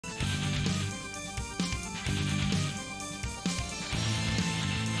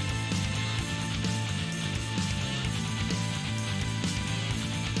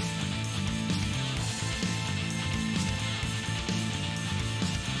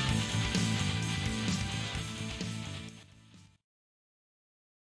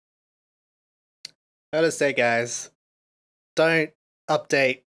Gotta say, guys, don't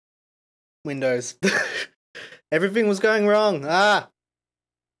update Windows. Everything was going wrong.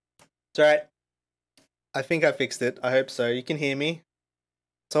 It's alright. I think I fixed it. I hope so. You can hear me.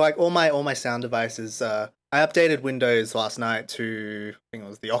 So like all my sound devices. I updated Windows last night to I think it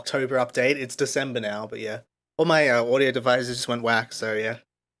was the October update. It's December now, but yeah, all my audio devices just went whack. So yeah,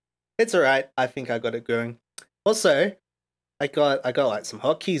 it's alright. I think I got it going. Also, I got like some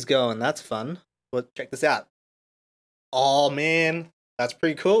hotkeys going. That's fun. Well, check this out. Oh man, that's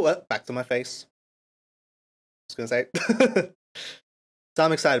pretty cool. Well, back to my face. I was gonna say. So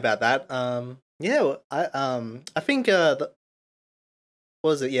I'm excited about that. Yeah, I think what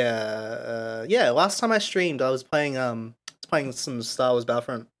was it? Yeah, yeah. Last time I streamed, I was playing some Star Wars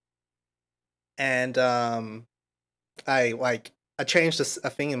Battlefront, and I changed a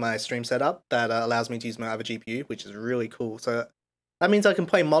thing in my stream setup that allows me to use my other GPU, which is really cool. So that means I can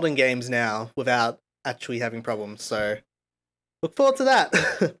play modern games now without actually having problems. So look forward to that.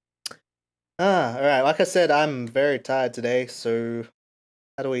 All right. Like I said, I'm very tired today. So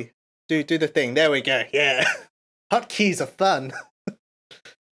how do we do the thing? There we go. Yeah, hotkeys are fun.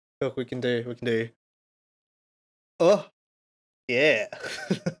 Look, we can do. We can do. Oh yeah.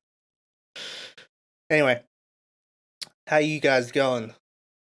 Anyway, how you guys going?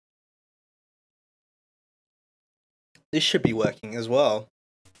 This should be working as well.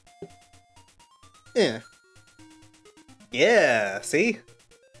 Yeah. Yeah. See?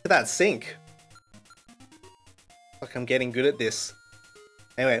 Look at that sync. Like I'm getting good at this.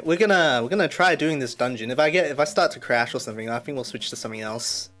 Anyway, we're gonna try doing this dungeon. If I start to crash or something, I think we'll switch to something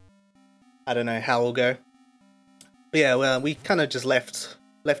else. I don't know how we'll go. But yeah, well, we kind of just left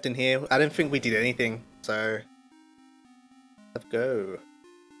in here. I don't think we did anything, so let's go.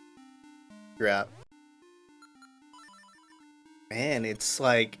 You're out. Man, it's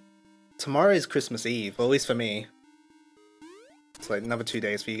like tomorrow is Christmas Eve, or at least for me. It's like another 2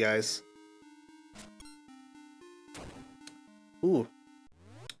 days for you guys. Ooh,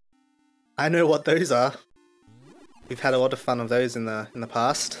 I know what those are. We've had a lot of fun of those in the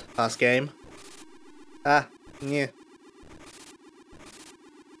past game. Ah, yeah.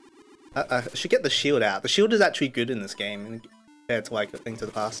 I should get the shield out. The shield is actually good in this game compared to like A Link to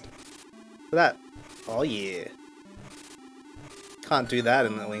the Past. Look at that. Oh yeah. Can't do that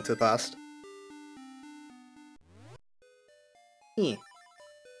in A Link to the Past. Yeah.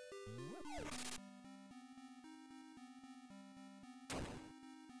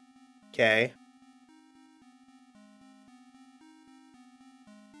 Okay.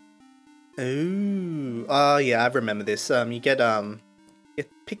 Ooh. Oh yeah, I remember this. You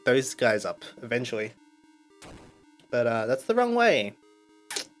pick those guys up eventually. But that's the wrong way.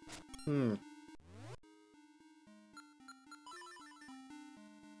 Hmm.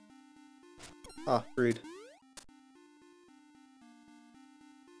 Oh, rude.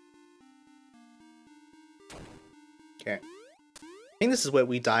 Okay. I think this is where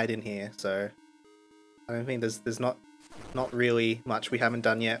we died in here, so I don't think there's not really much we haven't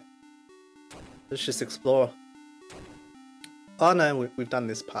done yet. Let's just explore. Oh no, we've done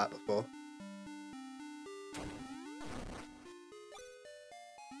this part before.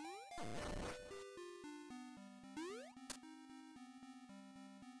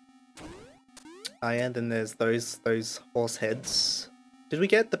 Oh yeah, then there's those horse heads. Did we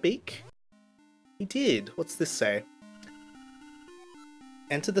get the beak? We did. What's this say?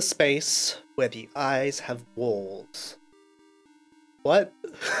 Enter the space where the eyes have walls. What?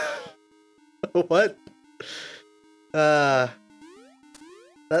 What? That's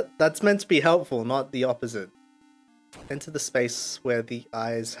meant to be helpful, not the opposite. Enter the space where the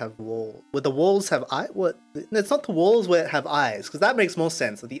eyes have walls. Where the walls have eye? What? It's not the walls where it have eyes, because that makes more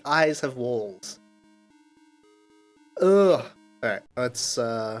sense. That the eyes have walls. Ugh. All right, let's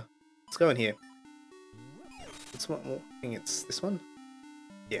go in here. It's one more. I think it's this one.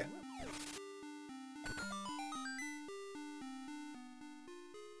 Yeah.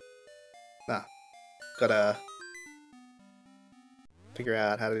 Gotta figure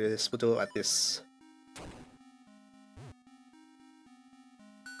out how to do this. We'll do it like this.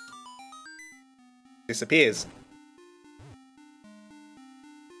 Disappears.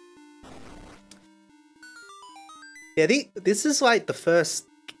 Yeah, this is like the first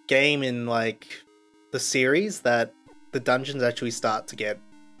game in like the series that the dungeons actually start to get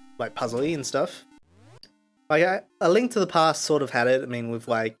like puzzly and stuff. Like A Link to the Past sort of had it. I mean, with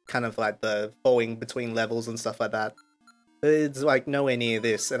like kind of like the falling between levels and stuff like that. But it's like nowhere near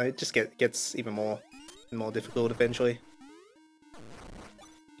this, and it just gets even more and more difficult eventually.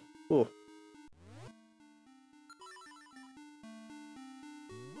 Ooh.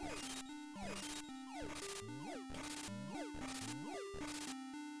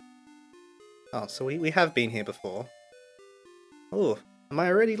 Oh, so we have been here before. Oh, am I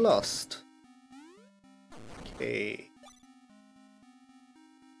already lost? Okay.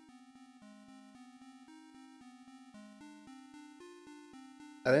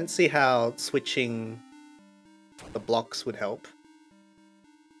 I don't see how switching the blocks would help.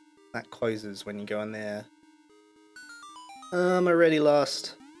 That closes when you go in there. I'm already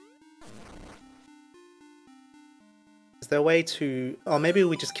lost. Is there a way to... Oh, maybe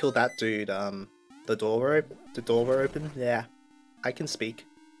we just kill that dude. The door open? Yeah, I can speak.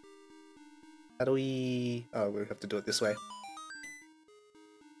 How do we... Oh, we have to do it this way.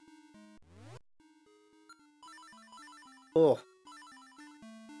 Oh.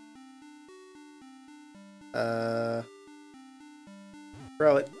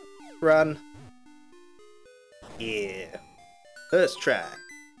 Throw it. Run. Yeah. First try.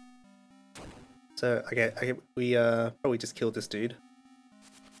 So, okay, we probably just killed this dude.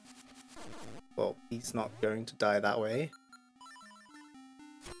 Well, he's not going to die that way.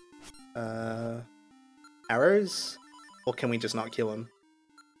 Arrows? Or can we just not kill him?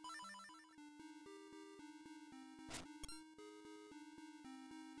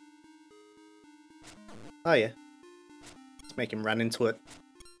 Oh yeah. Let's make him run into it.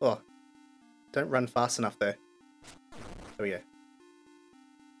 Oh. Don't run fast enough though. There we go.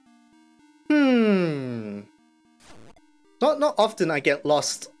 Not often I get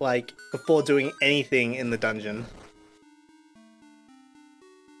lost, like, before doing anything in the dungeon.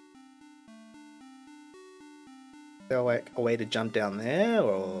 Is there like a way to jump down there,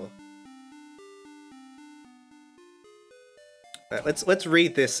 or... Right, let's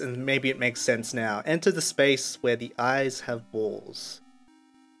read this and maybe it makes sense now. Enter the space where the eyes have walls.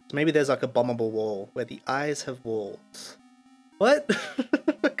 So maybe there's like a bombable wall where the eyes have walls. What?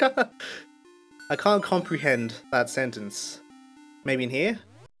 I can't comprehend that sentence. Maybe in here?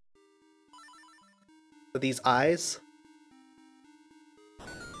 For these eyes?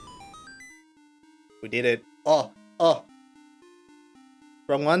 We did it. Oh, oh.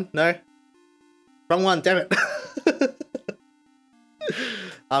 Wrong one? No? Wrong one, damn it.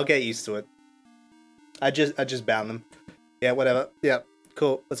 I'll get used to it. I just bound them. Yeah, whatever. Yeah,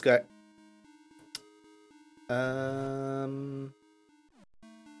 cool. Let's go.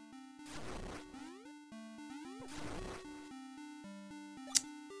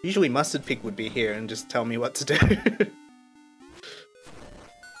 Usually Mustard Pig would be here and just tell me what to do.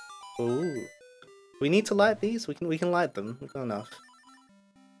 Ooh. We need to light these? We can light them. We've got enough.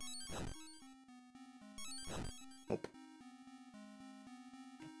 Nope.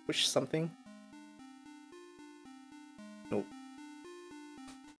 Push something? Nope.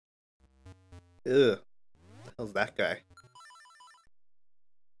 Ugh. What the hell's that guy?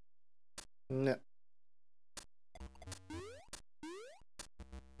 No.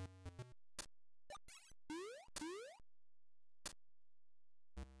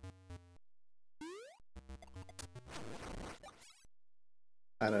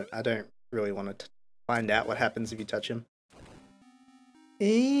 I don't really want to find out what happens if you touch him.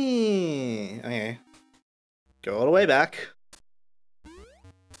 Okay. Go all the way back.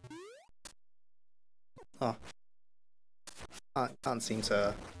 Oh. Can't seem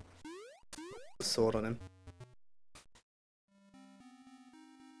to put the sword on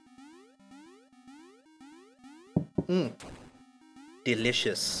him.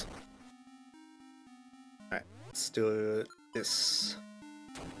 Delicious. Alright, let's do this.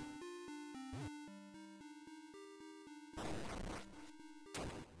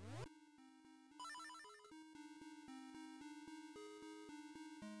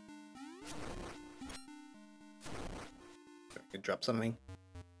 Could drop something.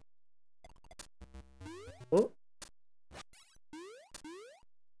 Oh.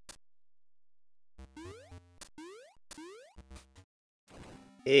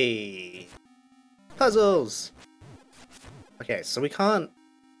 Hey. Puzzles! Okay, so we can't...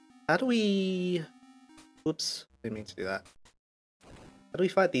 How do we... Whoops, didn't mean to do that. How do we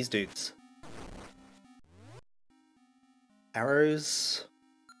fight these dudes? Arrows...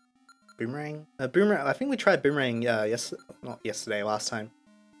 Boomerang? Boomerang, I think we tried boomerang, not yesterday, last time.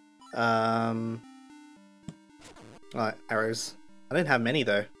 Alright, arrows. I don't have many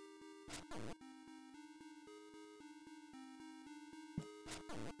though.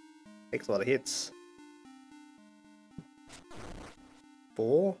 Takes a lot of hits.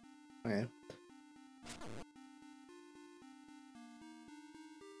 4? Okay.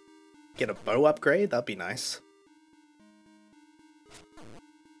 Get a bow upgrade? That'd be nice.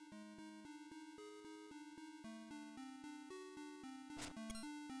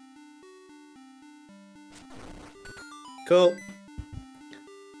 Cool.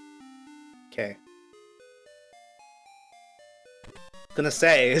 Okay. Gonna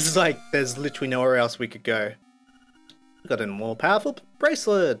say, it's like there's literally nowhere else we could go. We got a more powerful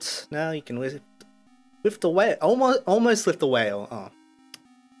bracelet. Now you can lift the whale. Almost lift the whale. Oh.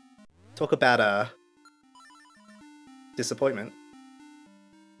 Talk about disappointment.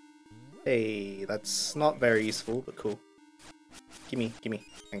 Hey, that's not very useful, but cool. Gimme.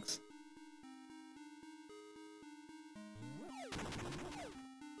 Thanks.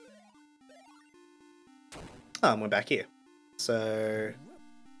 Oh, and we're back here. So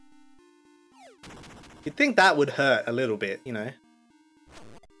you'd think that would hurt a little bit, you know.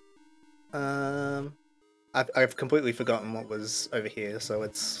 I've completely forgotten what was over here, so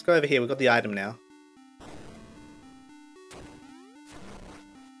let's go over here. We've got the item now.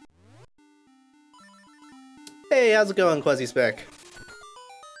 Hey, how's it going, Quasi Spec?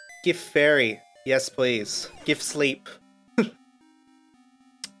 Gift fairy, yes please. Gift sleep.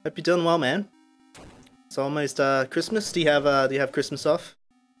 Hope you're doing well, man. It's almost Christmas. Do you have Christmas off?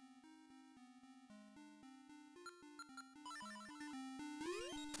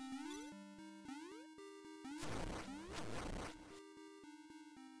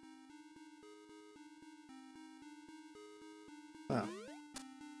 Oh.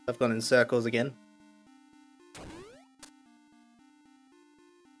 I've gone in circles again.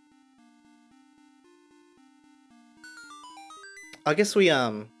 I guess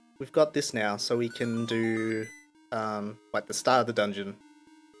we've got this now, so we can do like the start of the dungeon.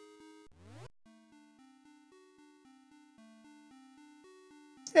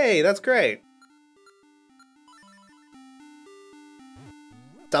 Hey, that's great.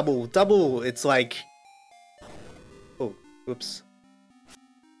 Double, it's like... Oh, whoops.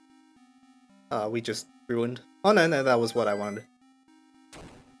 We just ruined. Oh no, that was what I wanted.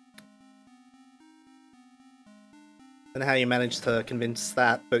 I don't know how you managed to convince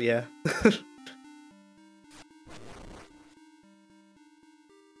that, but yeah.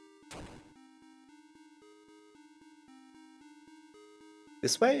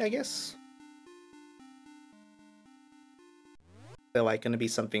 This way, I guess? There like gonna be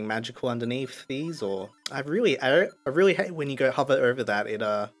something magical underneath these, or I really hate when you go hover over that, it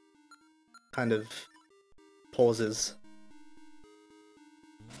kind of pauses.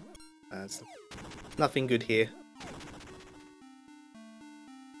 It's nothing good here.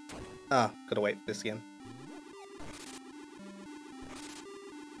 Ah, gotta wait for this again.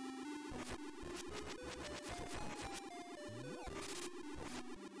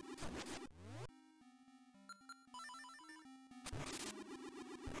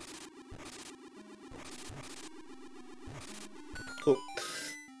 Cool.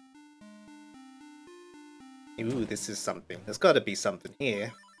 Ooh, this is something. There's gotta be something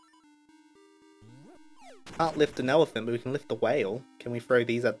here. Can't lift an elephant, but we can lift the whale. Can we throw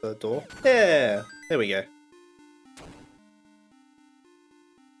these at the door? Yeah! There we go.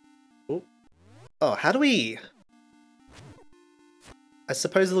 Ooh. Oh, how do we... I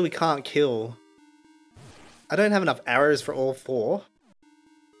supposedly we can't kill... I don't have enough arrows for all four.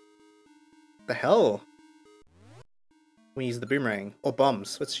 The hell? We use the boomerang. Or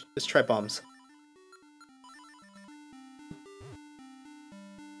bombs. Let's try bombs.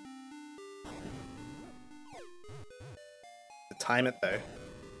 Time it though.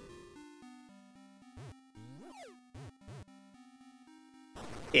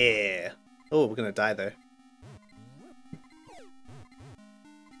 Yeah. Oh, we're gonna die though.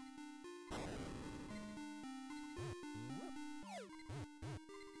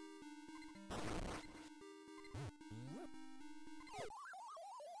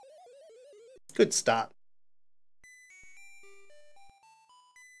 Good start.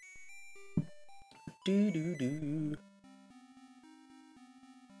 Do.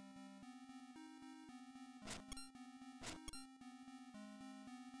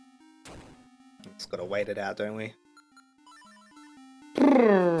 Just gotta wait it out, don't we?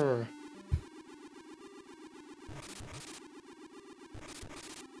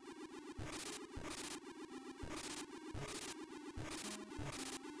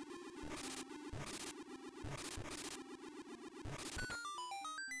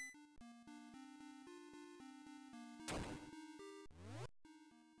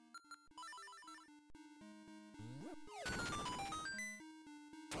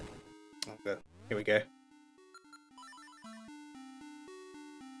 Okay, here we go.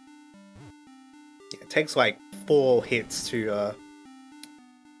 Yeah, it takes like 4 hits to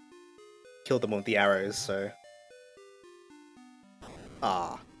kill them with the arrows, so...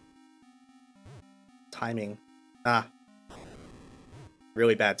 Ah. Timing. Ah.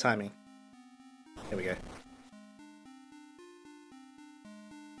 Really bad timing. There we go.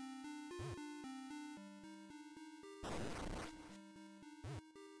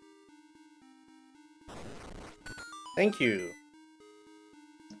 Thank you.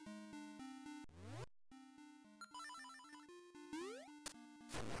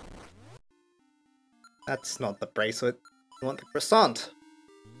 That's not the bracelet. You want the croissant.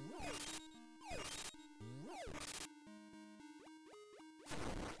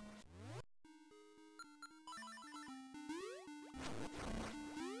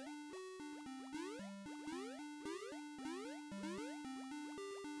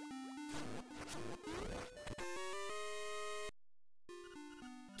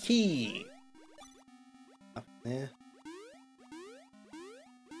 Key. Up there.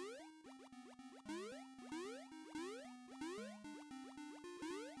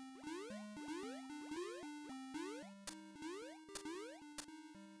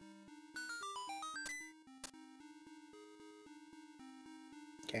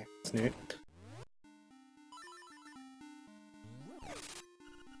 Okay, it's new.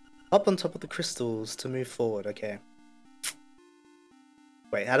 Up on top of the crystals to move forward, okay.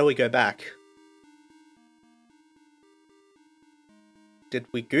 Wait, how do we go back? Did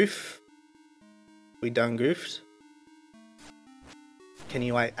we goof? We done goofed? Can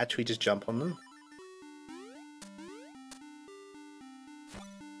you like actually just jump on them?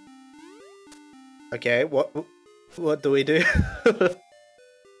 Okay, what do we do?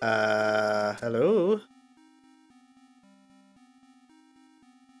 Hello?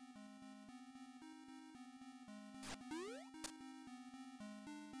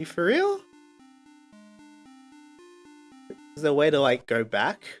 You for real? Is there a way to like go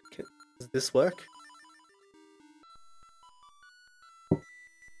back? Does this work?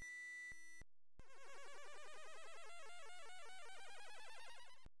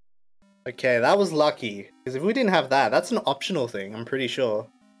 Okay, that was lucky. Because if we didn't have that, that's an optional thing, I'm pretty sure.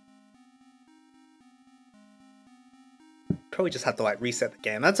 Probably just have to like reset the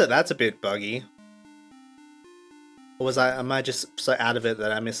game. That's a bit buggy. Or am I just so out of it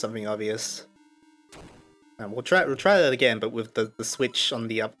that I missed something obvious? We'll try that again, but with the switch on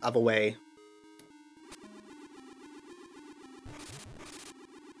the other way.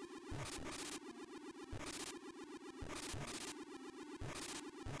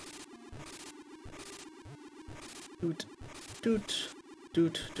 Doot, doot,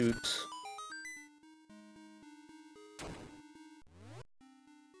 doot, doot.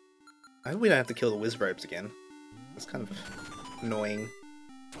 I hope we don't have to kill the Wizrobes again. That's kind of annoying.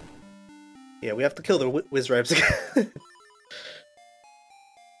 Yeah, we have to kill the Wizrobes again.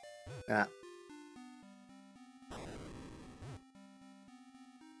 Ah.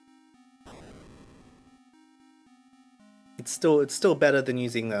 It's still better than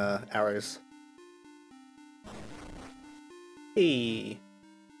using arrows. Hey,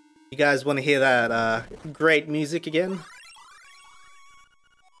 you guys want to hear that great music again?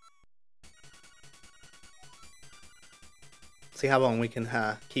 See how long we can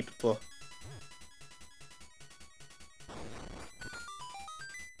keep it for.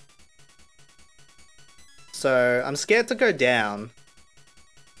 So I'm scared to go down,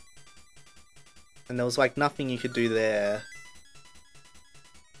 and there was like nothing you could do there.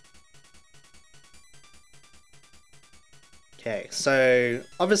 Okay, so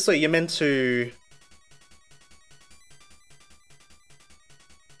obviously you're meant to...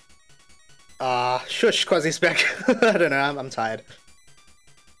 shush, Quasi-Spec. I don't know, I'm tired.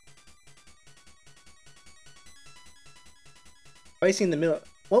 Placing in the middle...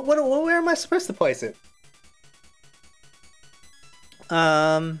 where am I supposed to place it?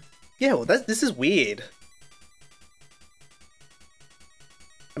 Yeah, well this is weird.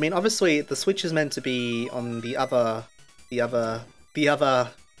 I mean, obviously the switch is meant to be on the other... The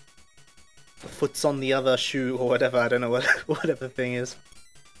foot's on the other shoe or whatever, I don't know what whatever thing is.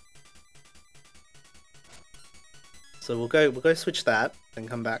 So we'll go switch that, then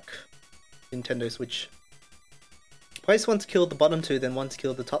come back. Nintendo Switch. Place one to kill the bottom two, then one to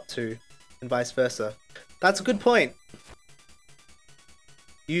kill the top two, and vice versa. That's a good point.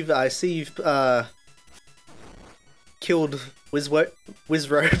 I see you've killed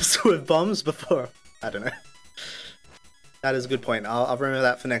Wizrobes with bombs before. I don't know. That is a good point. I'll remember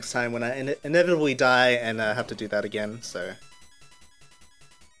that for next time when I inevitably die and have to do that again, so...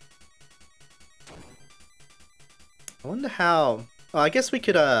 I wonder how... Oh, I guess we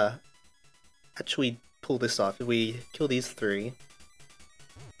could actually pull this off if we kill these three.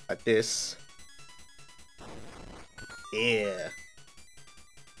 Like this. Yeah.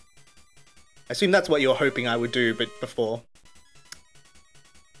 I assume that's what you're hoping I would do, but before.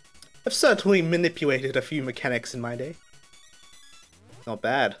 I've certainly manipulated a few mechanics in my day. Not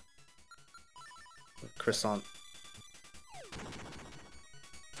bad. Croissant.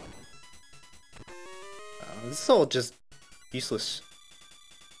 This is all just useless.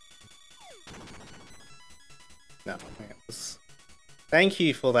 No. Okay, thank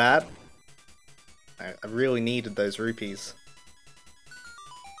you for that. I really needed those rupees.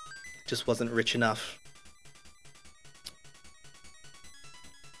 Just wasn't rich enough.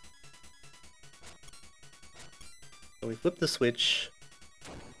 So we flip the switch.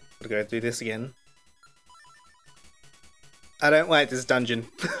 Gotta go do this again. I don't like this dungeon.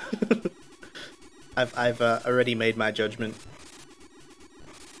 I've already made my judgment.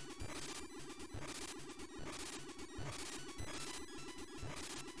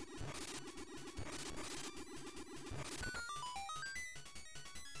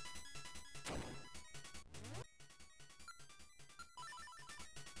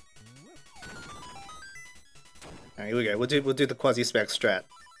 Alright, here we go. We'll do the quasi-spec strat.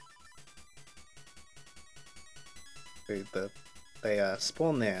 They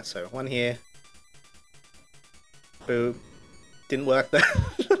spawn there, so one here. Boo. Didn't work there.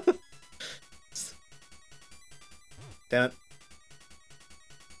 Damn it.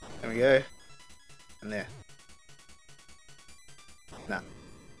 There we go. And there. Nah.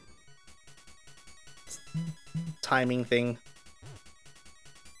 Timing thing.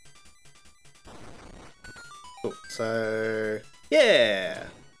 Cool. So yeah.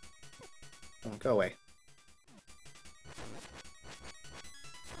 Oh, go away.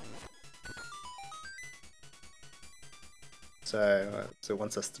 So it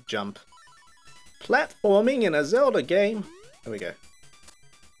wants us to jump. Platforming in a Zelda game. There we go.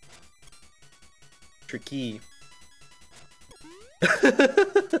 Tricky.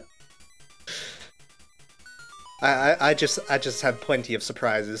 I just have plenty of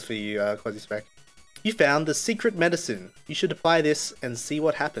surprises for you, Quasi-Spec. You found the secret medicine. You should apply this and see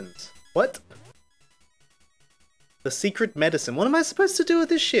what happens. What? The secret medicine. What am I supposed to do with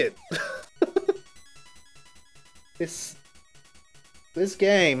this shit? This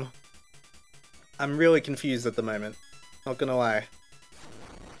game. I'm really confused at the moment. Not gonna lie.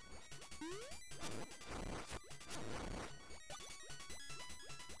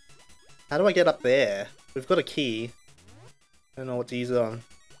 How do I get up there? We've got a key. I don't know what to use it on.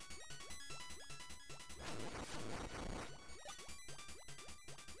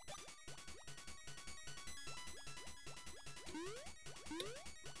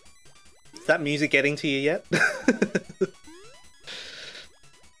 Is that music getting to you yet?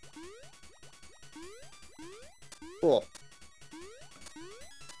 Cool.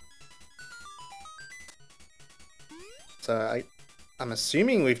 So I'm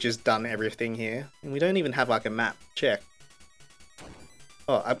assuming we've just done everything here, and we don't even have like a map. Check.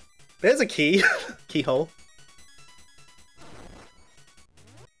 Oh, there's a key. Keyhole.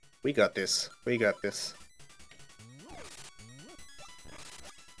 We got this. We got this.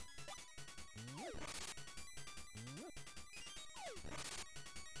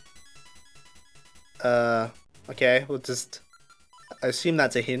 Okay, we'll just... I assume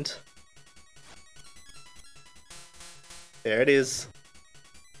that's a hint. There it is.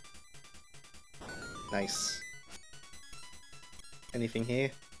 Nice. Anything here?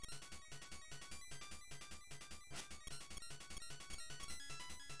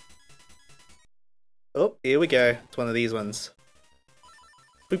 Oh, here we go. It's one of these ones.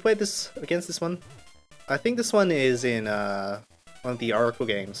 We played this against this one? I think this one is in one of the Oracle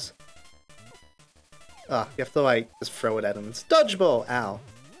games. Ah, you have to like just throw it at him. It's dodgeball! Ow.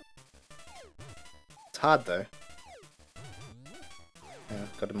 It's hard though. Yeah,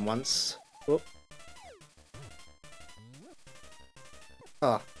 got him once. Whoop.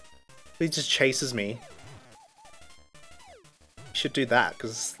 Oh, he just chases me. Should do that,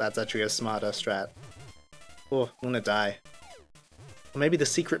 because that's actually a smarter strat. Oh, I'm gonna die. Or maybe the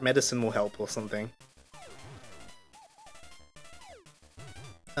secret medicine will help or something.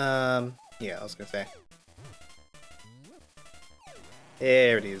 Yeah, I was gonna say.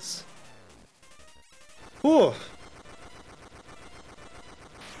 There it is. Ooh!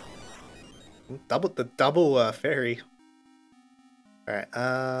 The double fairy. Alright,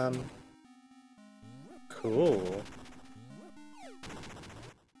 cool.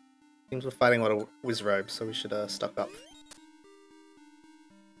 Seems we're fighting a lot of Wizrobes, so we should stock up. Is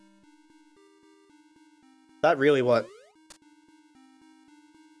that really what?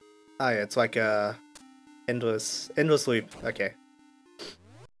 Oh yeah, it's like a endless loop. Okay.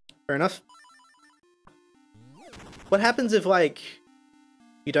 Fair enough. What happens if, like,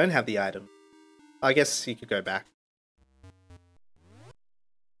 you don't have the item? I guess you could go back.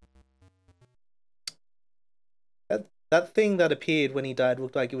 That thing that appeared when he died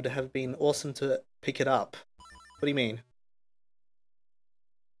looked like it would have been awesome to pick it up. What do you mean?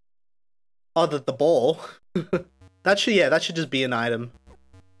 Oh, the ball. That should, yeah, that should just be an item.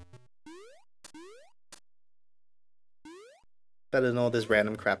 Better than all this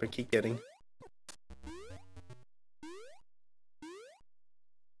random crap I keep getting.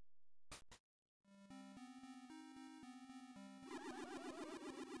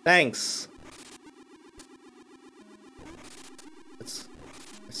 Thanks. Let's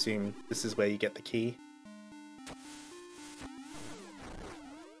assume this is where you get the key.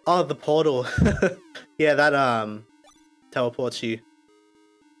 Oh, the portal. Yeah, that teleports you.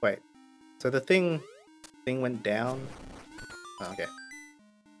 Wait. So the thing went down. Oh, okay.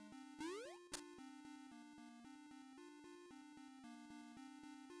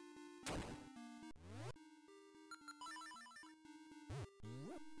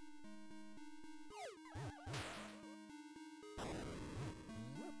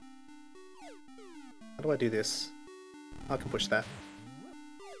 How do I do this? I can push that.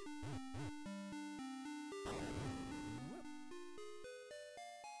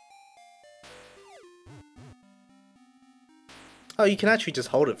 Oh, you can actually just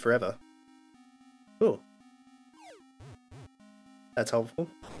hold it forever. Cool. That's helpful.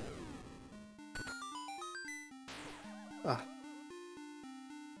 Ah.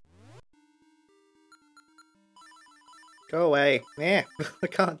 Go away. Yeah, I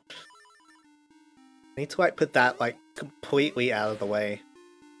can't. I need to like put that like completely out of the way.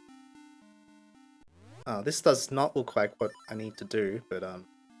 Oh, this does not look like what I need to do, but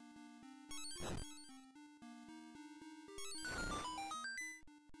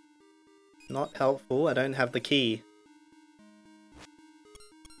not helpful. I don't have the key.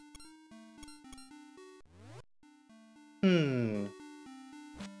 Throwing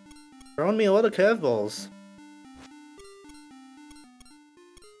me a lot of curveballs.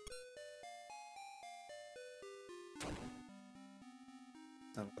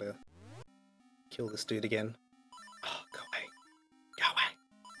 I'm gonna kill this dude again. Oh, go away. Go away.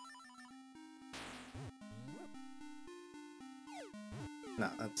 No,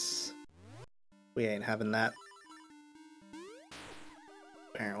 that's... We ain't having that.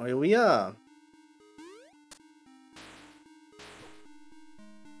 Apparently we are.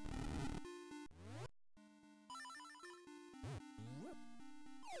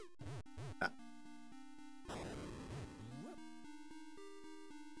 Ah.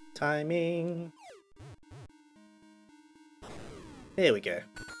 Timing. There we go.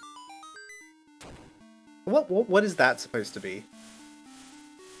 What is that supposed to be?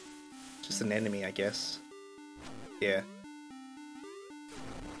 Just an enemy, I guess. Yeah.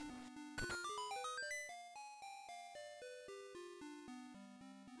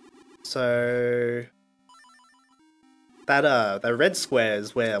 So that the red square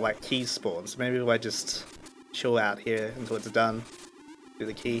is where like keys spawn. So maybe if I just chill out here until it's done, do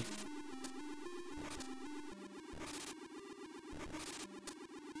the key.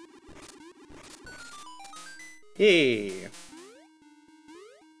 Hey,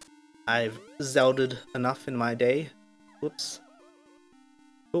 I've Zelda'd enough in my day. Whoops.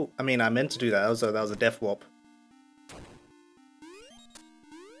 Oh, I mean, I meant to do that. That was a death warp.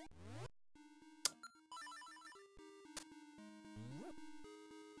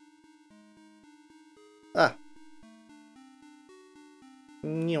 Ah.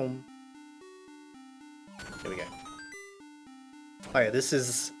 Nyom. Here we go. Oh yeah, this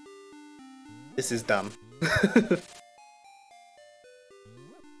is dumb.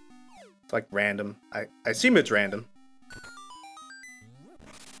 It's like random. I assume it's random.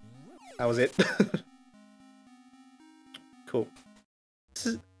 That was it. Cool.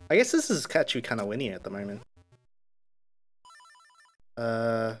 I guess this is actually kind of linear at the moment.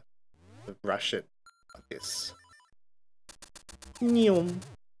 Rush it like this. Nyom.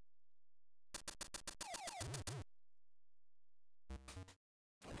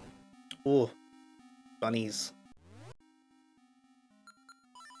 Ooh, bunnies.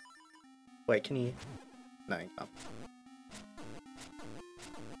 Wait, can you? No, you can't.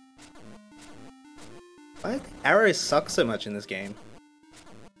 Why do arrows suck so much in this game?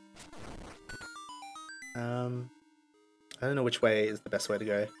 I don't know which way is the best way to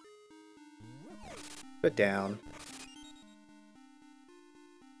go. Go down.